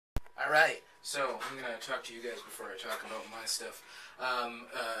Alright, so I'm gonna talk to you guys before I talk about my stuff.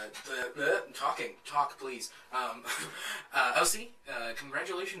 Talk please. Elsie,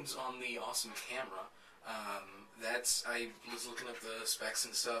 congratulations on the awesome camera. I was looking up the specs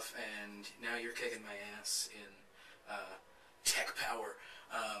and stuff, and now you're kicking my ass in, tech power.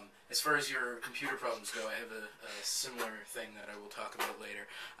 As far as your computer problems go, I have a similar thing that I will talk about later.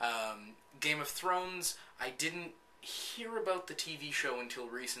 Game of Thrones, I didn't hear about the TV show until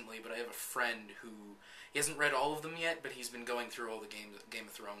recently, but I have a friend who, he hasn't read all of them yet, but he's been going through all the Game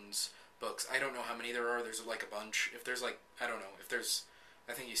of Thrones books. I don't know how many there are. There's like a bunch. If there's like, I don't know, if there's,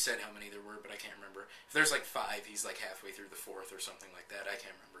 I think you said how many there were, but I can't remember. If there's like 5, he's like halfway through the 4th or something like that. I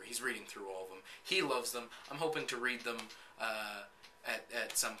can't remember. He's reading through all of them. He loves them. I'm hoping to read them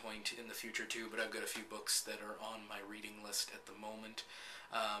at some point in the future too, but I've got a few books that are on my reading list at the moment.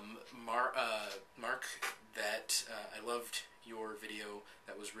 Mark, that I loved your video.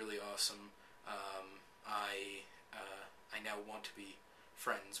 That was really awesome. I now want to be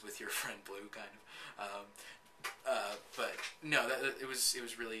friends with your friend Blue, kind of. But no, it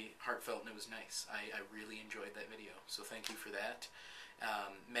was really heartfelt and it was nice. I really enjoyed that video, so thank you for that.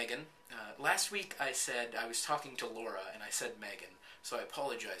 Megan, last week I said I was talking to Laura and I said Megan, so I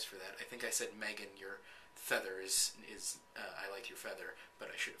apologize for that. I think I said Megan, your feather is I like your feather, but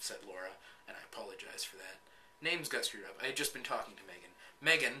I should have said Laura, and I apologize for that. Names got screwed up. I had just been talking to Megan.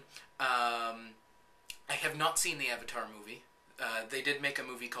 Megan, I have not seen the Avatar movie. They did make a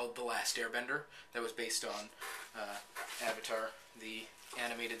movie called The Last Airbender that was based on Avatar, the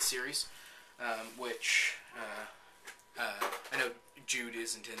animated series, which I know Jude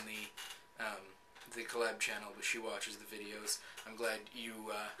isn't in the collab channel, but she watches the videos. I'm glad you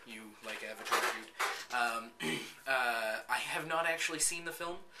like Avatar, Jude. I have not actually seen the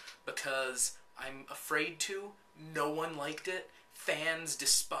film because I'm afraid to. No one liked it. Fans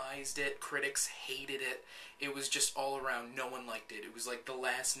despised it. Critics hated it. It was just all around. No one liked it. It was like the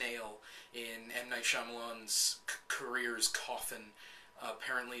last nail in M. Night Shyamalan's career's coffin.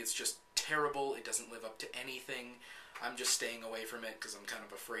 Apparently it's just terrible. It doesn't live up to anything. I'm just staying away from it because I'm kind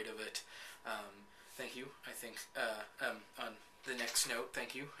of afraid of it. Thank you. I think, on the next note,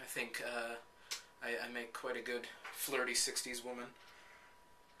 thank you. I think, I make quite a good flirty 60s woman.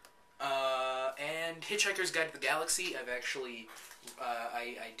 And Hitchhiker's Guide to the Galaxy, I've actually,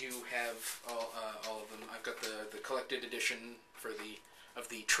 I do have all of them. I've got the collected edition of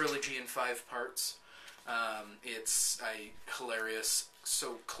the trilogy in 5 parts. It's hilarious,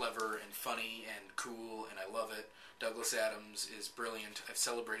 so clever and funny and cool, and I love it. Douglas Adams is brilliant. I've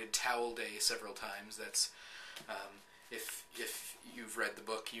celebrated Towel Day several times. That's, if you've read the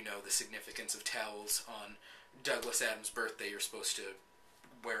book, you know the significance of towels. On Douglas Adams' birthday, you're supposed to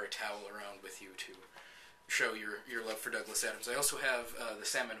wear a towel around with you to show your love for Douglas Adams. I also have the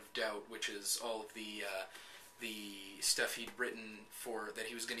Salmon of Doubt, which is all of the stuff he'd written that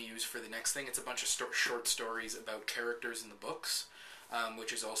he was going to use for the next thing. It's a bunch of short stories about characters in the books,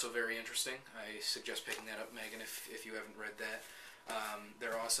 which is also very interesting. I suggest picking that up, Megan, if you haven't read that.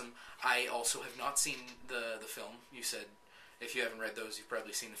 They're awesome. I also have not seen the film. You said if you haven't read those, you've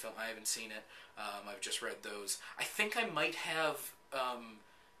probably seen the film. I haven't seen it. I've just read those. I think I might have...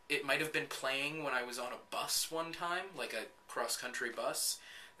 it might have been playing when I was on a bus one time, like a cross-country bus.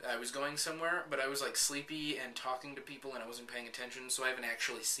 I was going somewhere, but I was like sleepy and talking to people and I wasn't paying attention, so I haven't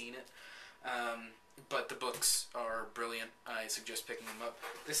actually seen it. But the books are brilliant. I suggest picking them up.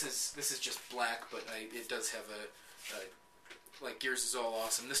 This is just black, but it does have like yours is all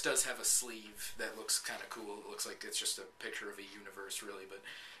awesome. This does have a sleeve that looks kind of cool. It looks like it's just a picture of a universe, really, but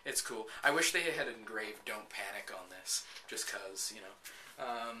it's cool. I wish they had engraved "Don't Panic" on this, just cause, you know.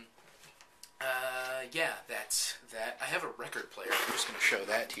 Yeah, that's that. I have a record player. I'm just gonna show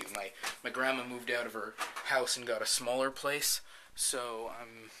that to you. My grandma moved out of her house and got a smaller place, so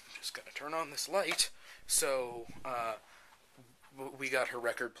I'm just gonna turn on this light. So, we got her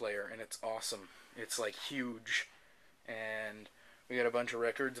record player, and it's awesome. It's like huge, and we got a bunch of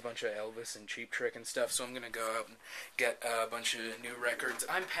records, a bunch of Elvis and Cheap Trick and stuff, so I'm gonna go out and get a bunch of new records.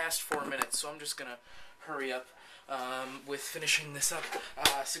 I'm past 4 minutes, so I'm just gonna hurry up with finishing this up.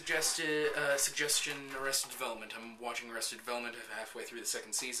 Suggestion, Arrested Development. I'm watching Arrested Development. I'm halfway through the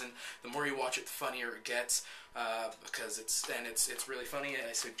 2nd season. The more you watch it, the funnier it gets, because it's really funny.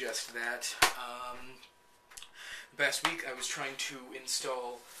 I suggest that. Last week I was trying to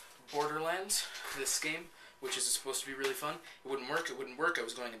install Borderlands, this game, which is supposed to be really fun. It wouldn't work. I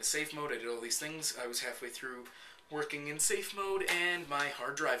was going into safe mode. I did all these things. I was halfway through working in safe mode, and my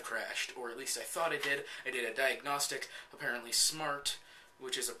hard drive crashed, or at least I thought it did. I did a diagnostic. Apparently Smart,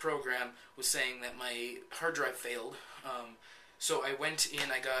 which is a program, was saying that my hard drive failed. So I went in.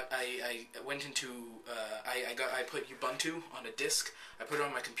 I went into. I put Ubuntu on a disk. I put it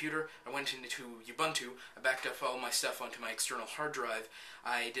on my computer. I went into Ubuntu. I backed up all my stuff onto my external hard drive.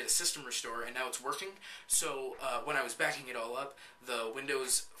 I did a system restore, and now it's working. So when I was backing it all up, the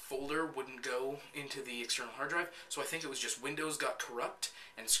Windows folder wouldn't go into the external hard drive. So I think it was just Windows got corrupt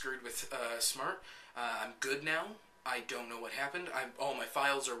and screwed with Smart. I'm good now. I don't know what happened. All my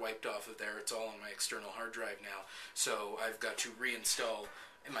files are wiped off of there. It's all on my external hard drive now. So I've got to reinstall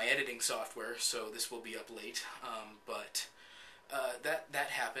my editing software, so this will be up late. But that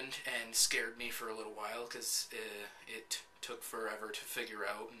happened and scared me for a little while because it took forever to figure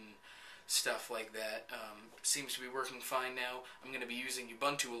out and stuff like that. Seems to be working fine now. I'm going to be using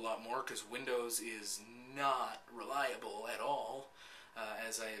Ubuntu a lot more because Windows is not reliable at all,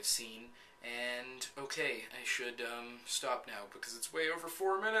 as I have seen. And, okay, I should stop now because it's way over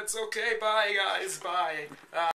 4 minutes. Okay, bye, guys, bye.